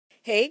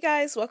Hey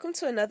guys, welcome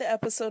to another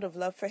episode of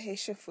Love for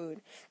Haitian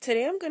Food.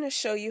 Today I'm going to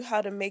show you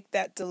how to make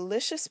that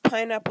delicious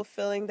pineapple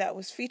filling that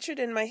was featured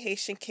in my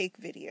Haitian cake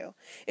video.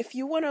 If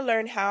you want to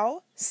learn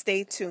how,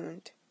 stay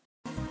tuned.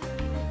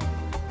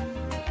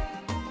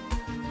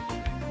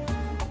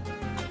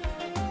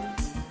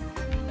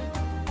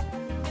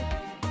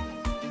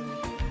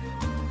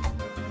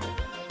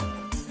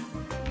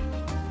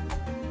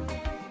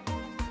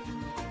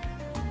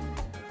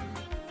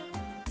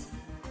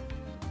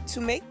 To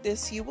make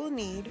this, you will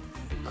need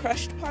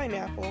crushed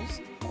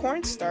pineapples,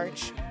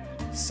 cornstarch,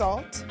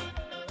 salt,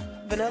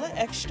 vanilla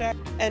extract,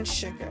 and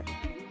sugar.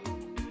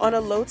 On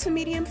a low to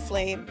medium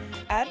flame,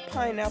 add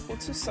pineapple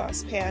to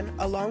saucepan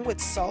along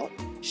with salt,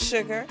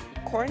 sugar,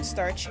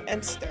 cornstarch,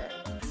 and stir.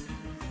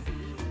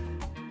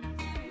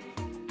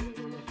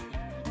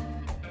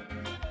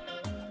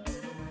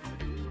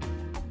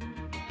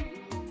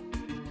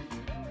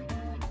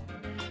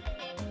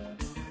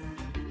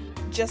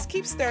 Just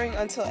keep stirring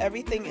until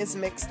everything is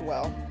mixed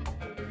well.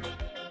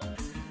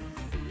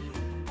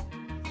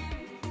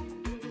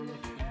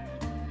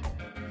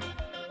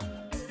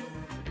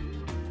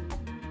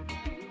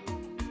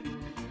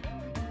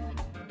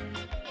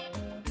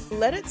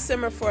 Let it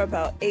simmer for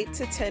about 8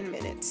 to 10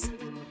 minutes.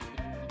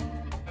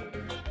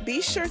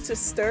 Be sure to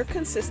stir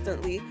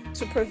consistently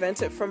to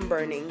prevent it from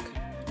burning.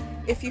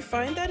 If you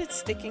find that it's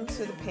sticking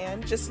to the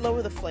pan, just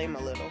lower the flame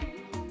a little.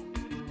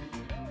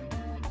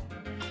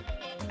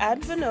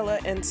 Add vanilla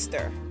and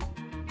stir.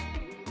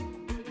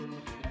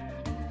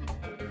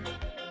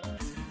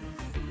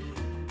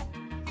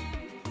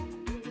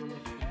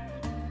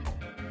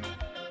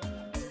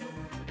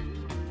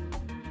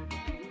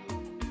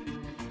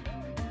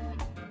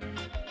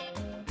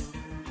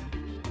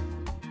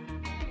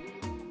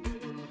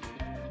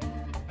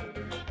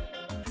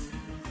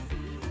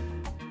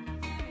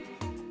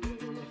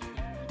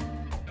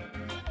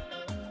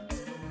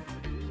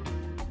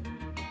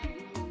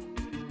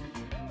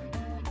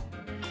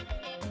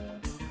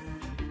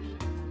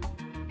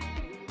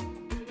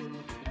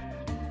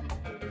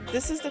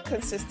 This is the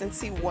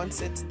consistency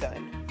once it's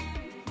done.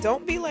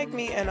 Don't be like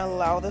me and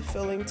allow the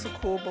filling to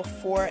cool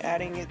before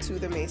adding it to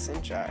the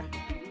mason jar.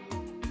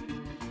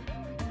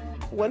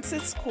 Once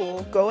it's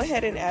cool, go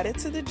ahead and add it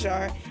to the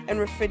jar and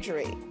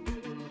refrigerate.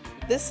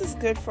 This is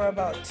good for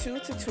about 2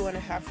 to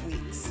 2.5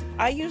 weeks.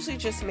 I usually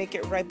just make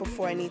it right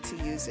before I need to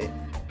use it.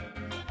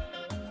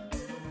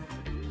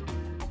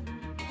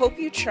 Hope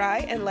you try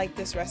and like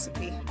this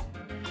recipe.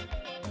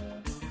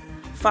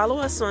 Follow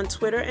us on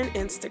Twitter and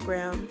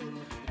Instagram.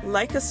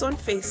 Like us on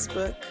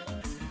Facebook.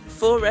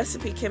 Full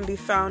recipe can be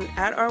found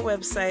at our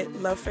website,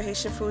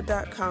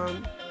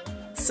 loveforhaitianfood.com.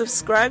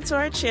 Subscribe to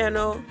our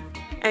channel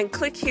and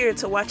click here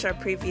to watch our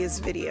previous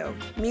video.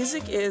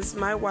 Music is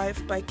My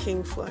Wife by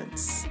King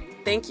Flunts.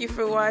 Thank you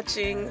for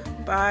watching.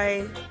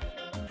 Bye.